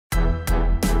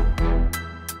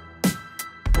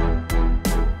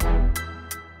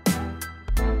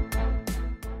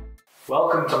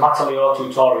Welcome to Leao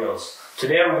tutorials.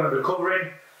 Today we're going to be covering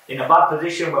in a bad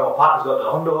position where our partner's got the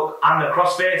underhook and the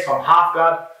crossface from half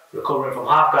guard, recovering from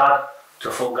half guard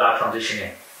to full guard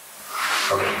transitioning.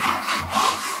 Okay.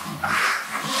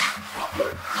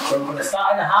 So we're going to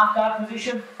start in a half guard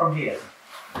position from here.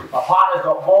 My partner's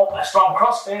got both a strong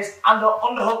crossface and an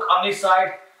underhook on this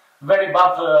side. Very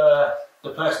bad for the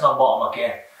person on bottom,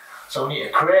 okay? So we need to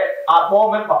create, at the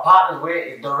moment my partner's weight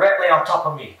is directly on top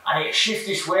of me. I need to shift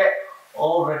this weight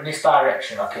over in this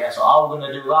direction, okay? So how we're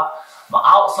going to do that, my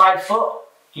outside foot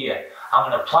here,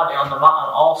 I'm going to plant it on the mat,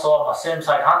 and also on my same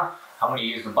side hand, I'm going to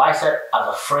use the bicep as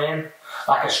a frame,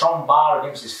 like a strong bar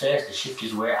against his face to shift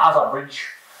his weight as I bridge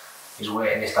his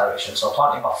weight in this direction. So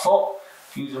planting my foot,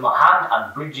 using my hand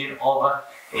and bridging over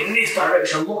in this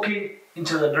direction, looking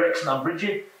into the direction I'm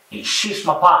bridging, it shifts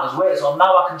my partner's weight, so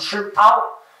now I can strip out,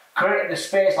 creating the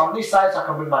space on this side so I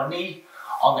can bring my knee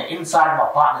on the inside of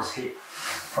my partner's hip.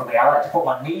 From here, I like to put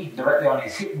my knee directly on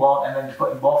his hip bone and then just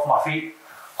putting both my feet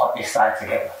on this side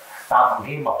together. Now from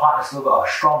here, my partner's still got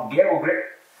a strong gable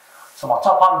grip. So my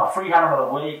top hand, my free hand, I'm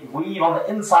going to weave on the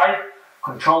inside,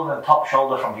 controlling the top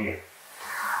shoulder from here.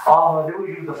 All I'm going to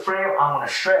do is use the frame, I'm going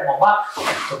to straighten my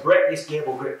back to break this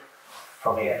gable grip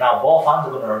from here. Now both hands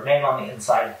are going to remain on the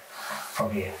inside from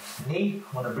here. Knee,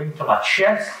 I'm going to bring to my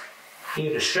chest.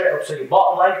 Here, just straight up, so your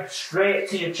bottom leg straight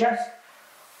to your chest.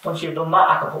 Once you've done that,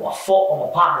 I can put my foot on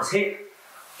my partner's hip.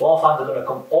 Both hands are going to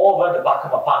come over the back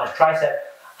of my partner's tricep,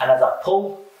 and as I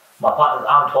pull my partner's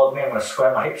arm towards me, I'm going to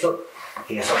square my hips up.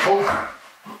 Here's a pull,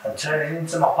 and turning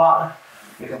into my partner.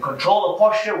 We can control the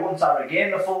posture once I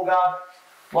regain the full guard,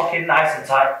 lock in nice and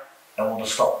tight, and we'll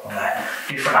just stop from there.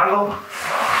 Different angle.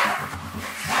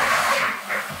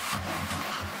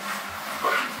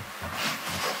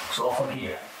 So from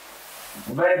here,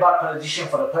 very bad position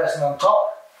for the person on top.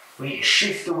 We need to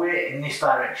shift the weight in this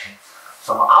direction.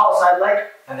 So my outside leg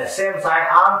and the same side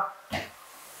arm,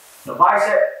 the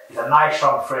bicep is a nice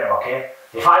strong frame, okay?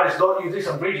 If I just don't use this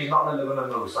and bridge, it's not really going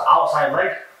to move. So outside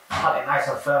leg, have it nice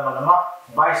and firm on the mat,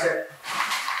 bicep,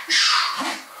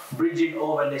 bridging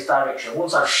over in this direction.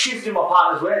 Once I've shifted my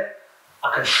partner's weight,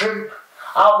 I can shrimp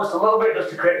out just a little bit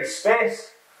just to create this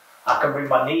space. I can bring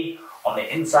my knee on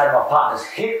the inside of my partner's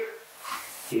hip,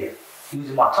 here,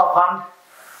 using my top hand.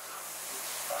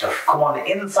 Just come on the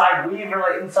inside, weaving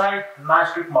right inside,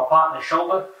 nice grip on my partner's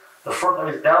shoulder, the front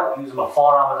of his belt, using my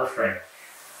forearm as a frame.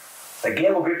 The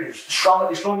gable grip is strong at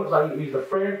this moment, so I need to use the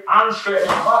frame and straighten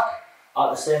my back at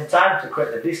the same time to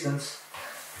create the distance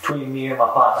between me and my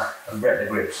partner and break the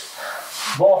grips.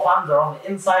 Both hands are on the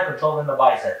inside, controlling the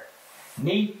bicep.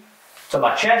 Knee to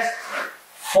my chest,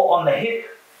 foot on the hip.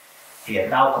 Here,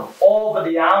 now come over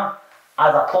the arm.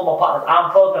 As I pull my partner's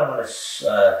arm towards me, I'm going to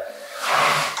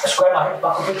square my hips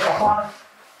back up into my partner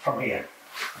from here.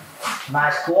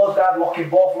 Nice close guard, locking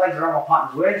both legs around my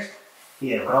partner's waist.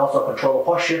 Here, I can also control the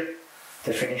posture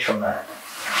to finish from there.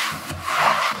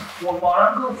 One more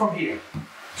angle from here.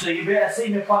 So you'll be able to see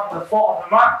me planting the foot on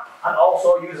the mat and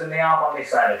also using the arm on this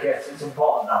side, okay? So it's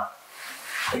important now.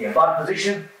 In your bad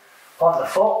position, plant the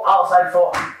foot, outside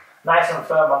foot, nice and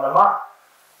firm on the mat.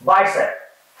 Bicep,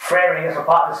 framing against my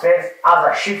partner's face as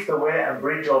I shift the weight and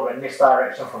bridge over in this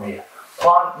direction from here.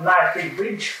 Plant, nice big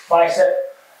bridge, bicep,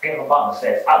 against my partner's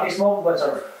face. At this moment, when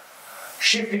sort of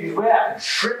shifting his weight, I can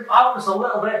shrimp out just a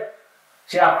little bit.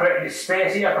 See how I'm creating this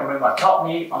space here? I can bring my top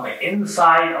knee on the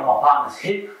inside of my partner's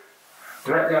hip,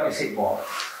 directly on his hip bone.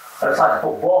 I just like to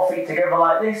put both feet together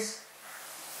like this.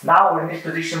 Now we're in this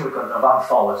position, we can advance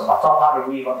forward. So my top hand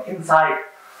will weave on the inside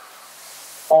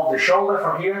of the shoulder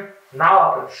from here. Now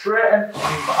I can straighten,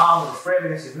 use my arm as a frame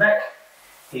against his neck,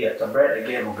 here to break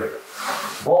the gable grip.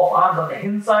 Both arms on the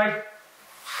inside,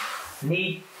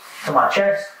 knee to my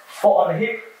chest, foot on the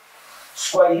hip,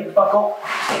 square your hips back up,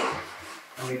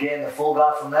 and we gain the full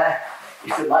guard from there.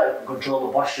 If you like, we can control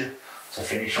the posture to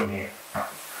finish from here.